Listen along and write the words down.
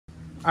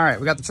All right,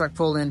 we got the truck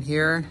pulled in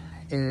here.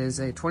 It is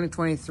a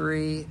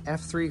 2023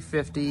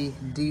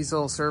 F350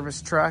 diesel service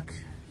truck,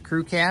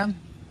 crew cab.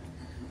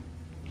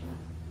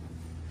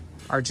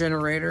 Our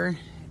generator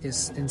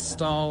is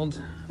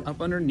installed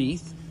up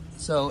underneath.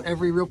 So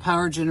every real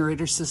power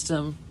generator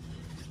system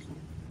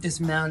is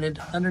mounted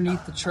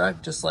underneath the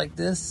truck, just like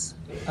this,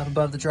 up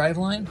above the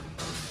driveline.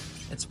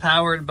 It's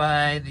powered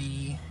by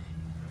the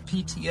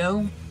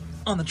PTO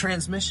on the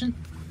transmission.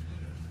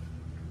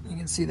 You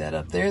can see that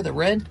up there, the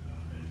red.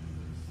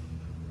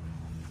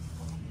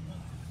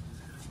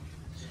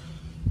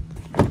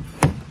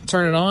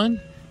 Turn it on,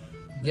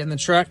 get in the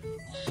truck.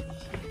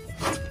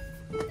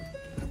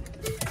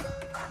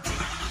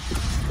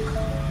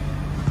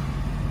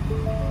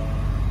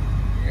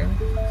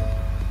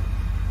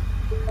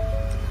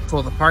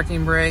 Pull the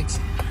parking brake.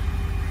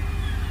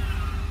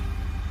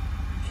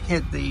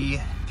 Hit the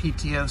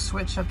PTO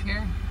switch up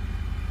here.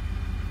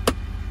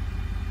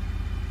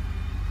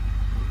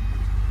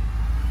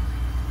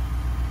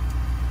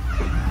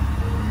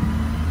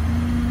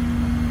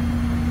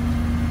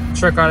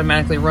 Truck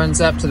automatically runs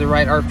up to the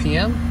right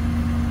RPM.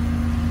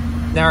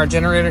 Now our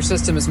generator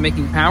system is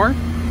making power.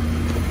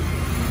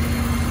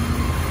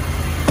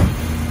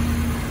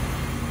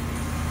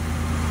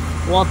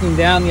 Walking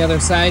down the other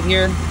side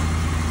here.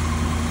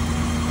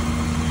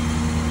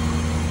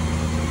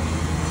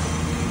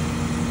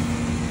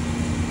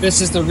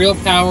 This is the real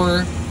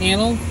power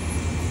panel.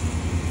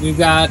 We've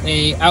got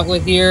a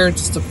outlet here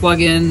just to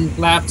plug in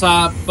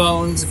laptop,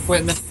 phones,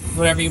 equipment,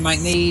 whatever you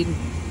might need.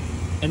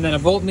 And then a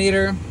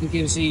voltmeter, it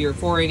gives you your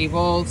 480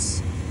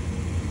 volts,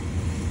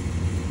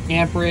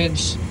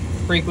 amperage,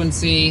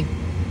 frequency.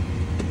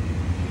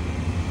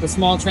 The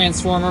small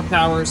transformer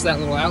powers that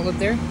little outlet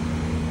there.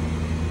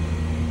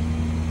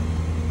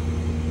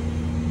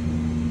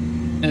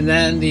 And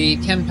then the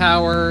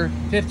Kempower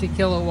 50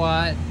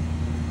 kilowatt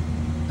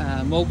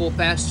mobile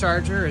fast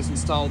charger is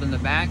installed in the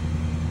back.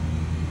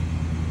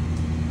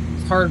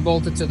 It's hard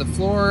bolted to the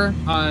floor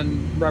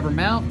on rubber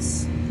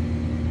mounts.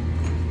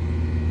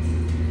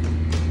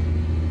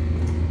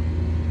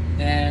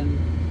 And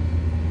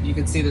you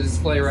can see the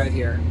display right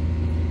here.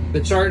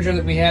 The charger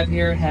that we have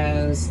here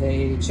has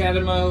a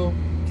CHAdeMO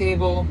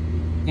cable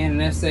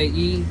and an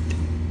SAE.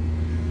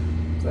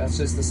 So that's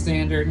just the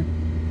standard.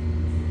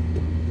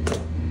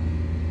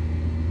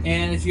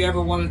 And if you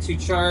ever wanted to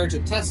charge a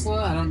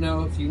Tesla, I don't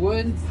know if you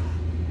would,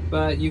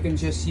 but you can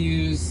just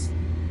use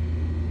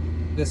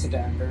this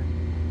adapter.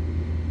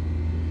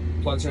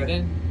 Plugs right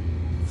in.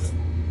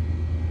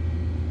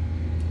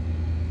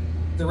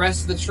 The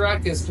rest of the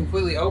truck is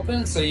completely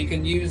open, so you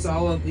can use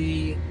all of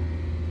the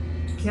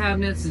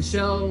cabinets and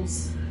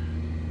shelves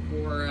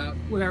or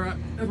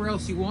whatever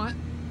else you want.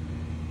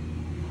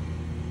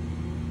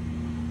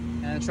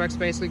 And the truck's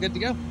basically good to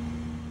go.